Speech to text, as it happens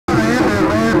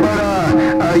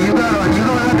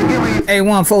Hey,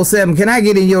 147, can I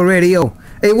get in your radio?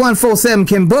 Hey, 147,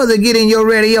 can Buzzer get in your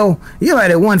radio? You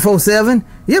right at 147.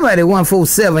 You right at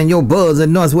 147, your Buzzer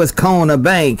Northwest Corner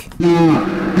Bank.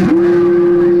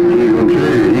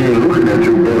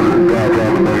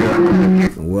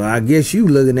 Well, I guess you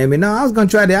looking at me. No, I was going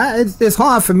to try to. It's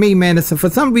hard for me, man. It's for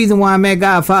some reason why I'm at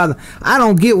Godfather. I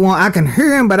don't get one. I can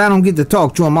hear him, but I don't get to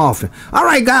talk to him often. All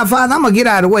right, Godfather, I'm going to get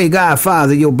out of the way,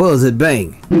 Godfather, your Buzzard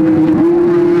Bank.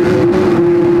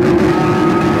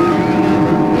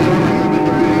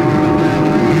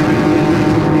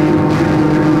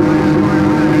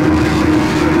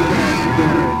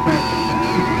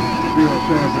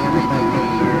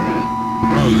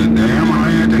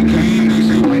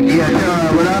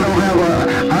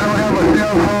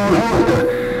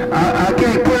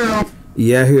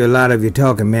 Yeah, I hear a lot of you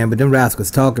talking, man, but them rascals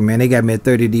talking, man. They got me at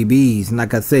 30 dBs. And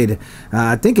like I said,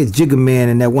 I think it's Jigga Man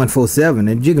in that 147,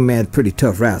 and Jigga Man's pretty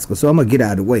tough rascal. So I'm going to get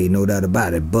out of the way, no doubt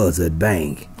about it. Buzzard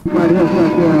Bank. I'm trying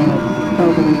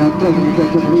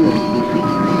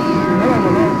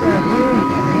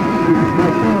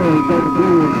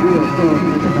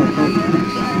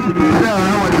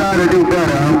to do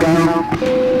better. I'm going.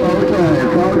 Okay.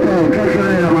 Catch you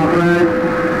later, my friend.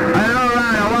 Hey, all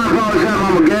right. I want to call something.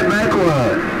 I'm going to get back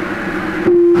quiet.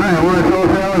 Hey,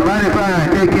 147, mighty fine.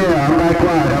 Take care. I'm back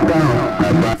quiet. I'm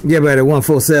gone. Yeah, buddy,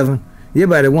 147. Yeah,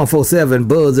 buddy, 147.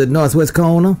 Buzzard Northwest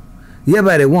Corner. Yeah,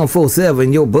 buddy,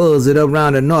 147. Your Buzzard up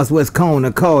around the Northwest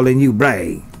Corner calling you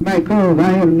brag. Mike Cole,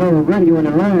 I have no radio in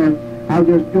the line. I was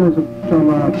just doing some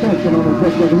testing on the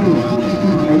test of the meeting.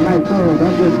 Hey, Mike Cole, I'm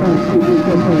just trying to see if we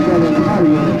can get in the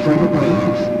audio.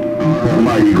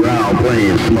 Mighty ground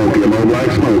playing Smokey, low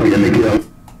like Smokey in the kill.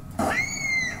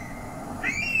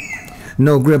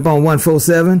 No grip on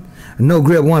 147. No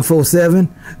grip 147.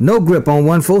 No grip on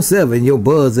 147. Your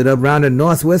Buzzard up around the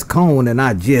Northwest Corner and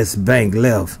I just bank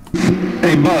left.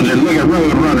 Hey, Buzzard, look at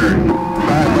Road Runner.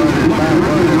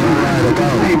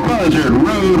 Hey, Buzzard,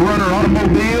 Road Runner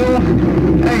Automobile.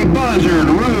 Hey, Buzzard,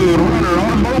 Road Runner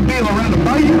Automobile around the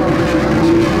bayou.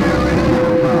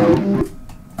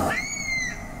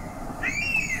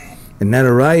 And that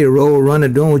alright, Road Runner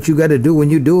doing what you got to do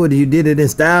when you do it. You did it in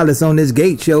style. It's on this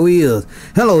gate show is.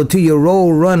 Hello to your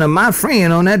Road Runner, my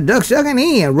friend on that duck shucking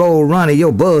in. Road Runner,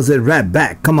 your Buzzard right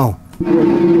back. Come on.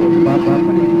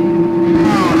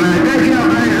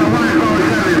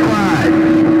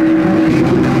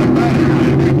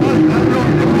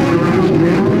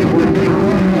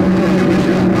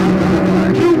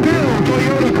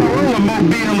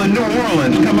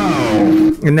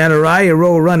 And that Orion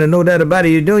Road Runner, no doubt about it.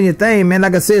 You're doing your thing, man.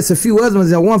 Like I said, it's a few other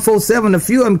ones. At 147, a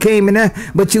few of them came in there,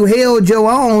 but you held your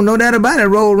own, no doubt about it,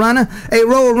 Road Runner. Hey,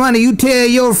 Road Runner, you tell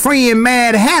your friend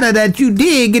Mad Hatter that you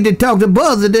did get to talk to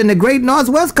Buzzard in the Great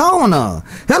Northwest Corner.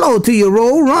 Hello to your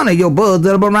Road Runner, your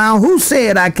Buzzard up around. Who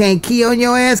said I can't key on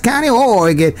your ass, County,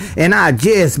 Oregon? And I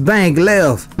just bank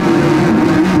left.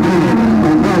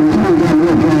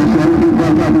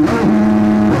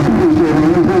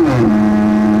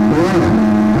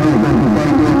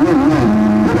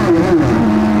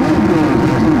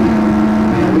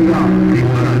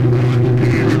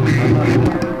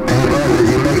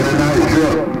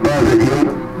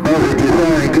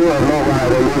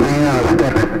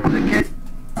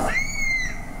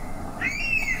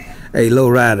 Hey,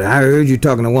 Lowrider, I heard you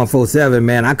talking to 147,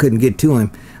 man. I couldn't get to him.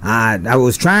 I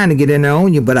was trying to get in there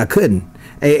on you, but I couldn't.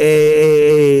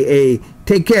 Hey,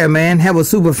 take care, man. Have a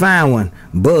super fine one.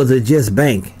 Buzzard just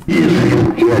bank. Yeah,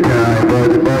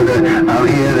 Buzzard.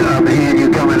 I'm hearing you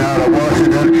coming out of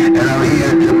Washington, and I'm here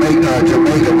in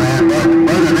Jamaica, man.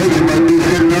 Buzzard Nation might be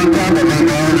sitting on top of me,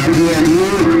 man. I'm hearing you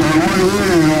on one end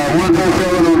and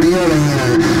 147 on the other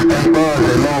end. Hey,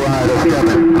 Buzzard, Lowrider's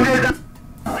coming.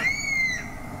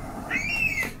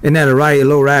 And that a riot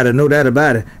Lowrider, no doubt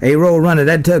about it. Hey, Road Runner,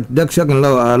 that duck shucking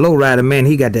Lowrider, man,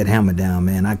 he got that hammer down,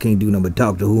 man. I can't do nothing but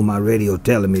talk to who my radio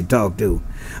telling me to talk to.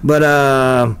 But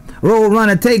Road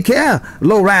Runner, take care.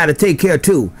 Lowrider, take care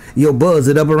too. Your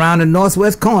Buzzard up around the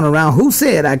Northwest Corner around. Who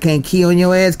said I can't key on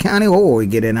your ass, County, or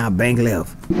get in our bank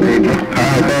left? All right, man.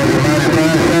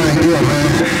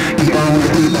 Keep on,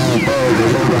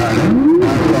 Buzzard, Lowrider. I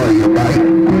saw you, bye.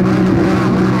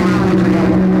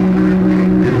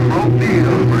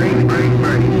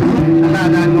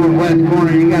 That Northwest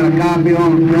Corner, you got a copy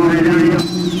on the front.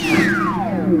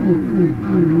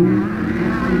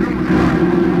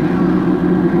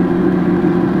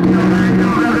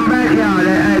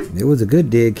 It was a good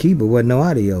dead key, but wasn't no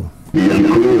audio. I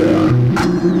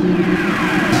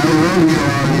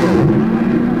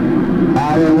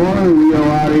didn't want your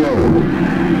audio.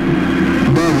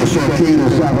 Brother, so key to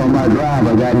stop on my drive,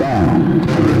 I got down.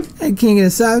 Hey, King of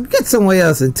the South, get somewhere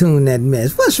else and tune that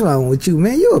mess. What's wrong with you,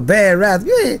 man? You a bad rapper.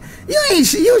 You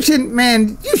shouldn't,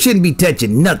 man. You shouldn't be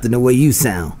touching nothing the way you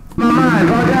sound. My mind,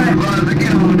 okay?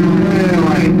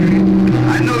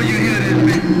 I know you hear this,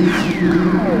 man.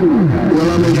 Well,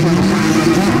 I'm just trying to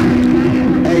find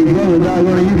out. Hey, brother,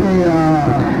 doggone, you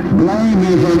can't blame me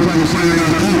for trying to find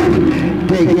out.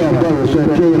 Take care, brother, sir.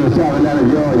 King of the South Atlanta,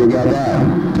 Georgia, got that.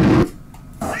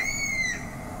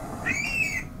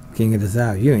 King of the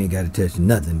South, you ain't got to touch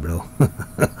nothing, bro.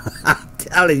 I'm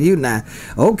telling you now.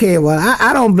 Okay, well,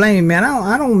 I don't blame, man.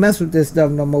 I don't mess with this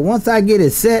stuff no more. Once I get it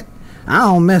set, I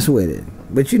don't mess with it.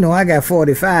 But you know, I got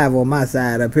 45 on my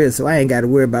side up here, so I ain't got to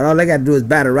worry about it. All I got to do is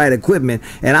buy the right equipment,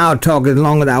 and I'll talk as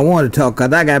long as I want to talk,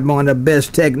 because I got one of the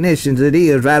best technicians it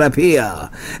is right up here.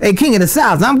 Hey, King of the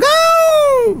South, I'm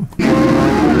gone!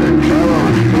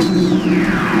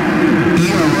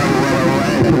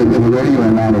 Radio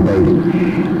in Atlanta, baby.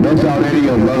 That's all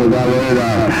radio, brother.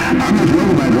 I'm just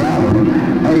looking at driving.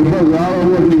 Hey, brother, all I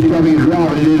want these trucking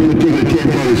driving it is particular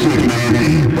 1046,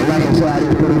 man. But like I said, I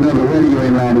just put another radio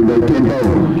in Atlanta, but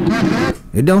 10.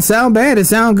 It don't sound bad. It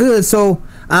sound good. So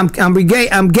I'm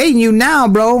gating you now,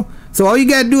 bro. So all you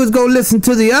gotta do is go listen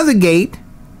to the other gate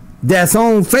that's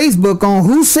on Facebook on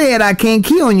Who Said I Can't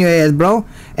Key on Your Ass, bro.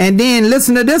 And then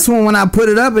listen to this one when I put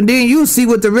it up, and then you'll see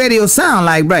what the radio sound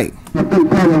like, right? I'm gonna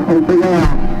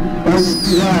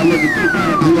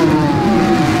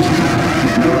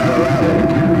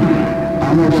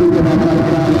see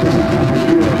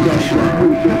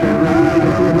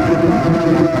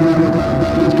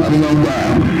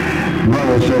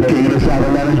brother, sir, King of the South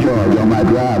Atlanta, Georgia, on my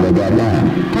drive, I got down.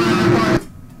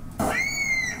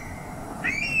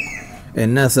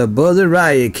 And that's a Buzzer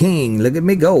Riot King. Look at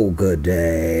me go. Good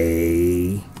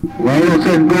day. Well, ain't no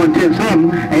sense going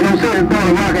 10-something. Ain't no sense throwing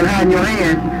a rock and hiding your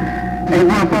hand. Ain't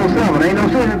 147. Ain't no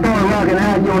sense throwing a rock and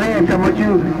hiding your hand. Talking about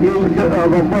you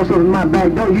gonna bust in my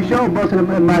back door. You sure busting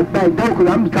in my back door, because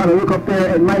I'm trying to look up there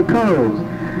at Mike Curls.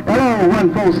 Hello,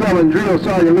 147 Drill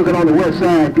Sergeant looking on the west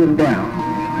side, getting down.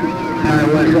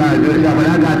 West side, but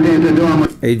I got things to do.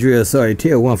 Hey, Drill Sergeant,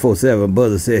 tell 147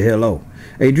 Buzzer said hello.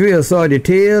 Hey, Drill Sergeant,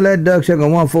 tell that duck sucker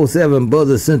 147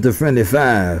 Buzzer sent the friendly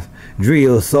 5.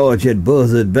 Drill Sergeant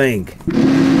Buzzard Bank.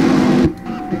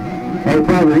 Hey,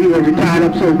 brother, he has you tied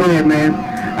up so bad, man.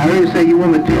 I heard you say you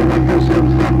want to tell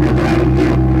 147 something.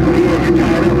 He has you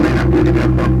tied up, man. I'm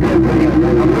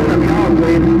putting up y'all,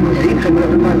 man. He's coming up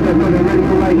in my stuff on the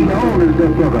radio like he owns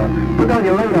this brother. Put on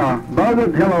your radar. Buzzer,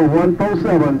 hello,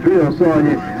 147 Drill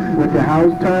Sergeant with the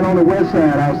house turn on the west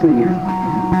side. I'll see you.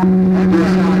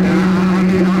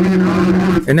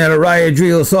 And that a riot,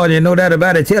 Drill Sergeant, know that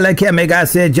about it. Tell that cat make I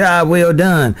said job well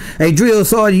done. Hey, Drill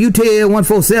Sergeant, you tell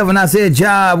 147 I said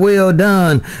job well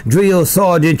done. Drill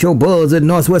Sergeant, your buzz at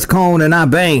Northwest Cone and I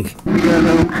bank. Both of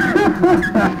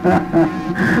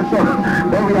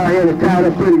y'all had it tied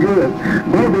up pretty good.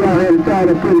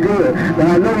 But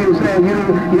I know you were saying you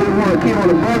didn't want to key on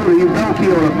the buzzer, you don't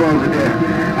key on the buzzer there.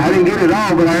 I didn't get it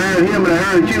all, but I heard him and I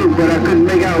heard you, but I couldn't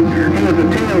make out heads or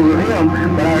tails of him.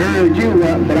 But I heard you,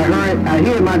 but I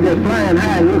hear him out there flying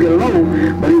high and looking low,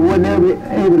 but he wasn't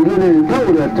able to get in his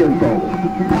toe that tenfold.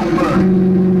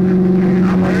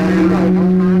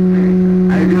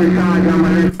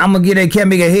 I'm gonna get that cat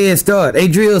make a head start. Hey,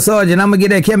 Drill Sergeant, I'm gonna get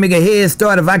that cat make a head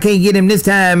start if I can't get him this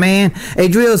time, man. Hey,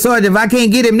 Drill Sergeant, if I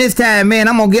can't get him this time, man,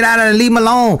 I'm gonna get out of there and leave him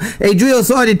alone. Hey, Drill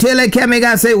Sergeant, tell that cat make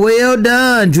I say, well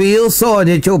done, Drill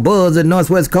Sergeant, your buzz at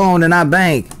Northwest Cone and I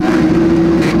bank. I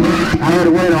had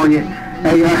to wait on you.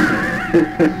 Hey,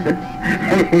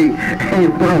 hey,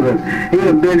 brother, he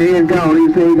done been here and gone.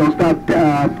 He said he gonna stop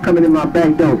coming in my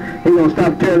back door. He gonna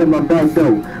stop tearing in my back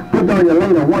door. Put on your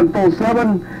later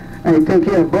 147. Hey, take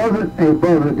care of Buzzer. Hey,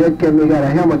 Buzzer, that cat me got a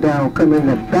helmet down. Come in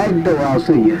the back door. I'll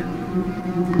see you.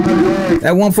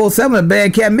 That 147 a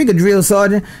bad cat nigga, Drill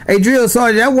Sergeant. Hey, Drill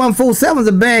Sergeant, that 147's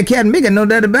a bad cat nigga, no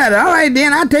doubt about it. All right,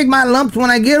 then, I take my lumps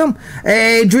when I get them.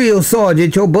 Hey, Drill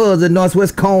Sergeant, your buzz at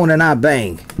Northwest Cone and I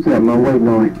bang. I'm waiting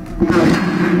on it.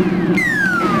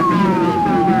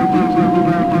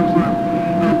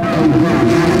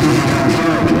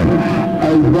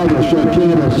 Brother, sir,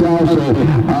 King of the South, so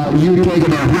you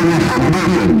taking a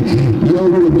your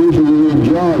producer in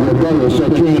Georgia, brother, sir,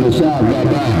 King of the South, got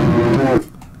down.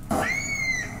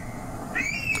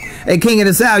 Hey, King of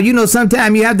the South, you know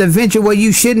sometimes you have to venture where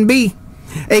you shouldn't be.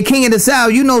 Hey, King of the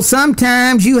South, you know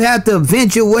sometimes you have to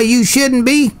venture where you shouldn't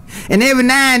be. And every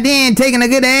now and then taking a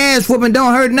good ass whooping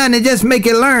don't hurt nothing, it just make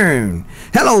you learn.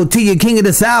 Hello to you, King of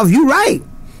the South, you right.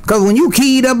 Cause when you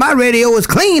keyed up, my radio is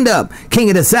cleaned up. King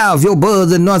of the South, your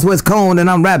buzz in Northwest Cone, and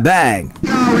I'm right back. You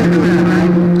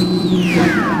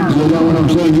know what I'm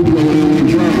saying? You play in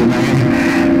trouble, man.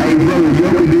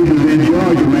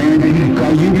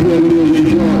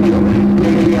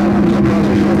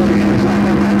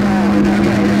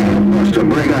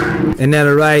 And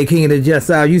that right, King of the Just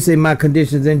South. You say my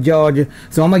conditions in Georgia,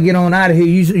 so I'm gonna get on out of here.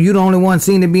 You the only one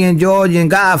seen to be in Georgia and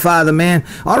Godfather, man.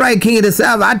 All right, King of the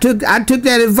South. I took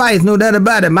that advice, no doubt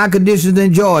about it. My conditions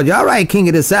in Georgia. All right, King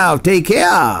of the South. Take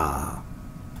care.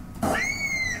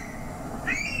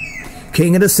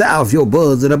 King of the South, your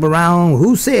buzz it up around.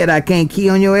 Who said I can't key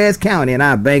on your ass county and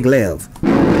I bank left?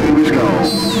 Let's go.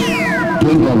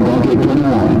 King of Bucket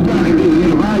 21.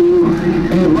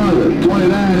 Hey, brother,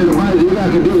 29 in the right. You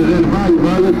got to do it in the right,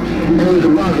 brother. Hey, the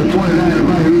brother, 29 in the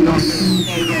right.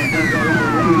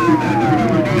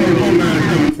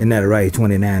 Isn't that right?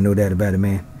 29, no doubt about it,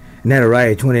 man. Isn't that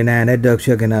right? 29, that duck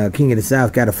chuck and King of the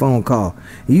South got a phone call.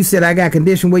 You said I got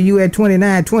condition where you at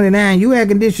 29. 29, you had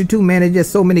condition too, man. There's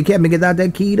just so many cabinets out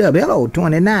there keyed up. Hello,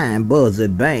 29,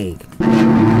 Buzzard Bank.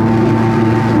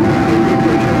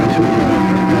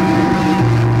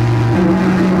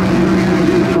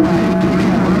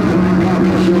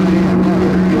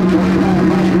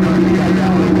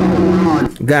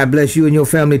 God bless you and your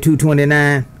family,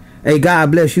 229. Hey,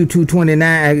 God bless you,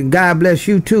 229. God bless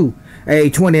you, too. Hey,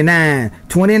 29.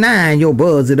 29, your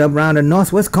buzz it up around the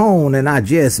northwest cone, and I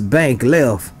just bank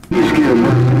left.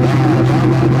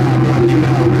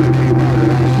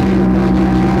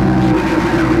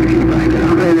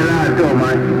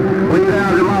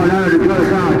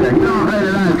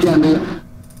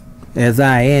 As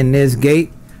I end this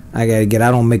gate, I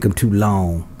don't make them too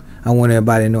long. I want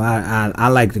everybody to know I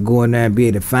like to go in there and be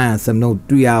able to find some no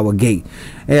 3-hour gate.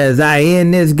 As I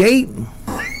end this gate,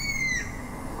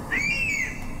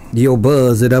 your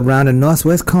buzz it up around the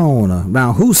northwest corner.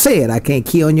 Around who said I can't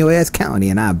key on your ass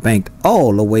county and I banked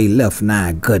all the way left.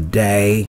 Now, good day.